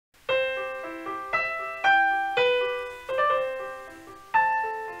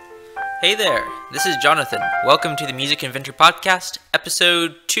Hey there, this is Jonathan. Welcome to the Music Inventor Podcast,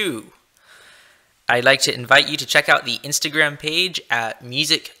 Episode 2. I'd like to invite you to check out the Instagram page at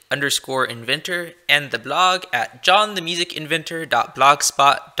music_inventor and the blog at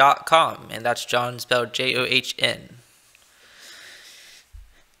johnthemusicinventor.blogspot.com, and that's John spelled John.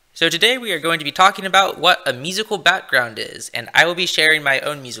 So today we are going to be talking about what a musical background is, and I will be sharing my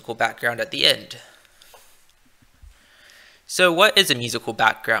own musical background at the end. So what is a musical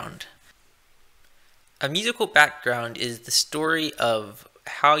background? A musical background is the story of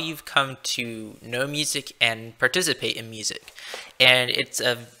how you've come to know music and participate in music. And it's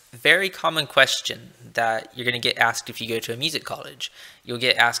a very common question that you're going to get asked if you go to a music college. You'll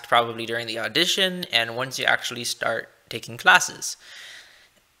get asked probably during the audition and once you actually start taking classes.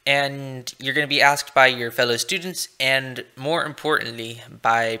 And you're going to be asked by your fellow students and, more importantly,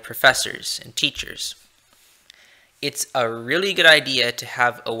 by professors and teachers. It's a really good idea to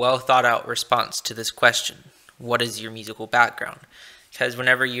have a well thought out response to this question. What is your musical background? Because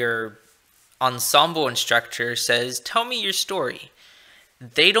whenever your ensemble instructor says, tell me your story,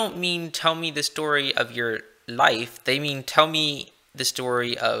 they don't mean tell me the story of your life. They mean tell me the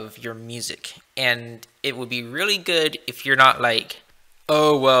story of your music. And it would be really good if you're not like,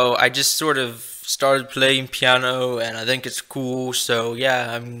 oh, well, I just sort of started playing piano and I think it's cool. So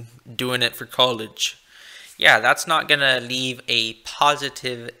yeah, I'm doing it for college. Yeah, that's not going to leave a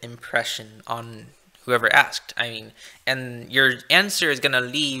positive impression on whoever asked. And your answer is going to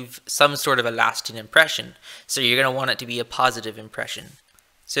leave some sort of a lasting impression. So you're going to want it to be a positive impression.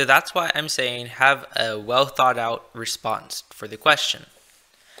 So that's why I'm saying have a well thought out response for the question.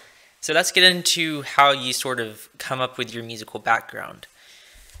 So let's get into how you sort of come up with your musical background.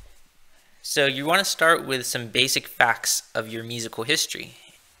 So you want to start with some basic facts of your musical history.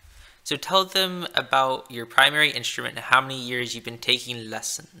 So tell them about your primary instrument and how many years you've been taking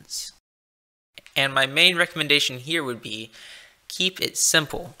lessons. And my main recommendation here would be keep it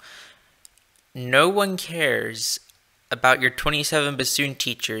simple. No one cares about your 27 bassoon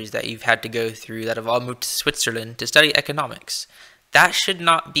teachers that you've had to go through that have all moved to Switzerland to study economics. That should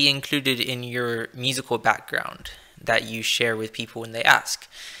not be included in your musical background that you share with people when they ask,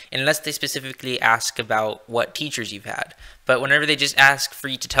 unless they specifically ask about what teachers you've had. But whenever they just ask for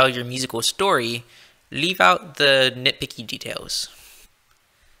you to tell your musical story, leave out the nitpicky details.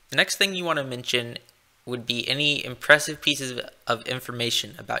 The next thing you want to mention would be any impressive pieces of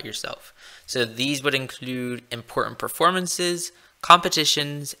information about yourself. So these would include important performances,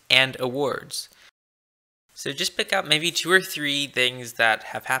 competitions, and awards. So just pick out maybe 2 or 3 things that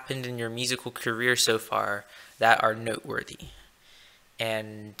have happened in your musical career so far that are noteworthy,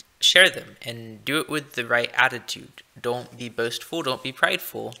 and share them, and do it with the right attitude. Don't be boastful, don't be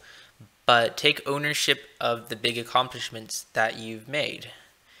prideful, but take ownership of the big accomplishments that you've made,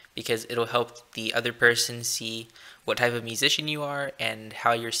 because it'll help the other person see what type of musician you are and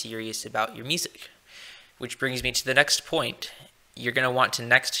how you're serious about your music. Which brings me to the next point. You're going to want to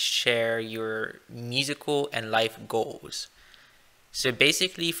next share your musical and life goals. So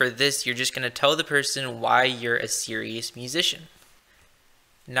basically for this, you're just going to tell the person why you're a serious musician.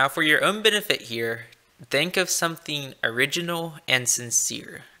 Now for your own benefit here, think of something original and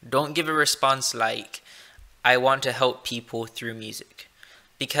sincere. Don't give a response like, I want to help people through music.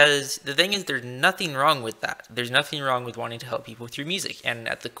 Because the thing is, there's nothing wrong with that. There's nothing wrong with wanting to help people through music. And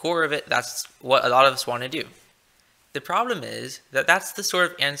at the core of it, that's what a lot of us want to do. The problem is that that's the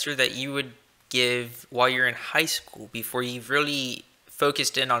sort of answer that you would give while you're in high school before you've really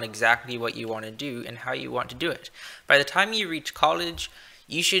focused in on exactly what you want to do and how you want to do it. By the time you reach college,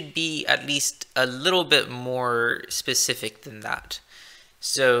 you should be at least a little bit more specific than that.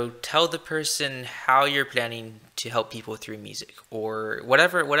 So tell the person how you're planning to help people through music, or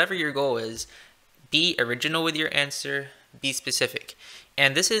whatever your goal is. Be original with your answer, be specific.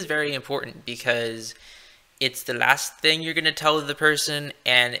 And this is very important because it's the last thing you're going to tell the person,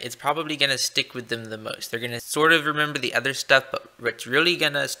 and it's probably going to stick with them the most. They're going to sort of remember the other stuff, but what's really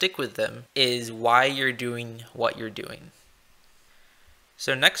going to stick with them is why you're doing what you're doing.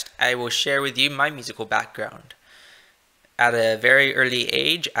 So next, I will share with you my musical background. At a very early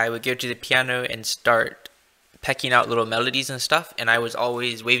age, I would go to the piano and start pecking out little melodies and stuff, and I was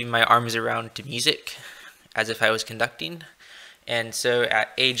always waving my arms around to music as if I was conducting. And so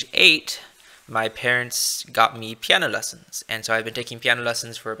at age 8, my parents got me piano lessons, and so I've been taking piano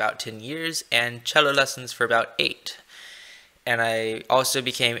lessons for about 10 years and cello lessons for about 8. And I also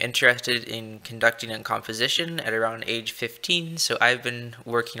became interested in conducting and composition at around age 15, so I've been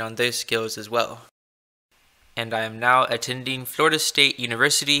working on those skills as well. And I am now attending Florida State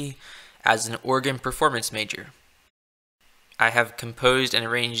University as an organ performance major. I have composed and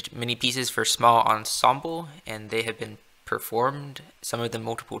arranged many pieces for small ensemble, and they have been performed, some of them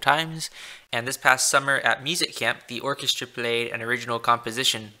multiple times. And this past summer at music camp, the orchestra played an original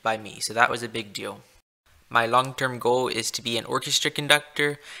composition by me, so that was a big deal. My long-term goal is to be an orchestra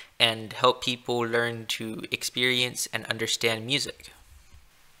conductor and help people learn to experience and understand music.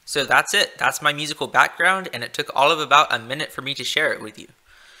 So that's it. That's my musical background, and it took all of about a minute for me to share it with you.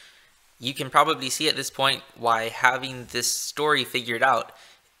 You can probably see at this point why having this story figured out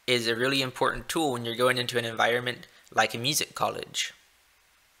is a really important tool when you're going into an environment like a music college.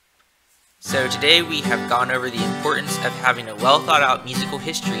 So today we have gone over the importance of having a well thought out musical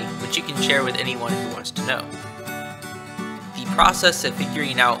history, which you can share with anyone who wants to know. The process of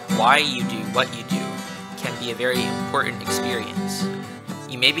figuring out why you do what you do can be a very important experience.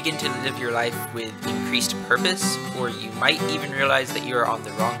 You may begin to live your life with increased purpose, or you might even realize that you are on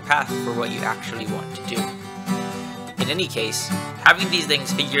the wrong path for what you actually want to do. In any case, having these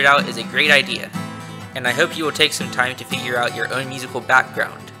things figured out is a great idea, and I hope you will take some time to figure out your own musical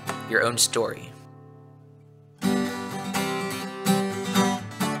background, your own story.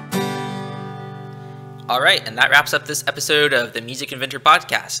 Alright, and that wraps up this episode of the Music Inventor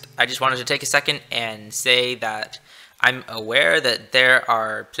podcast. I just wanted to take a second and say that I'm aware that there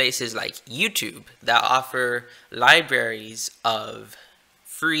are places like YouTube that offer libraries of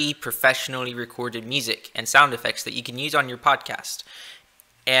free professionally recorded music and sound effects that you can use on your podcast.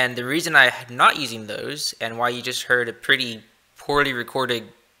 And the reason I'm not using those, and why you just heard a pretty poorly recorded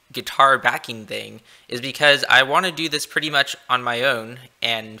guitar backing thing, is because I want to do this pretty much on my own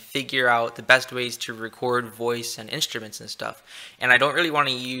and figure out the best ways to record voice and instruments and stuff. And I don't really want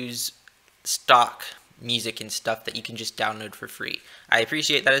to use stock music and stuff that you can just download for free. I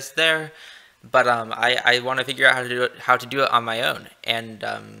appreciate that it's there, but I want to figure out how to do it on my own. And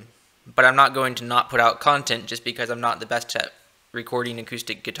but I'm not going to not put out content just because I'm not the best at recording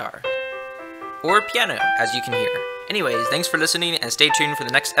acoustic guitar or piano, as you can hear. Anyways, thanks for listening, and stay tuned for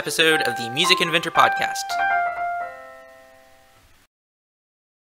the next episode of the Music Inventor podcast.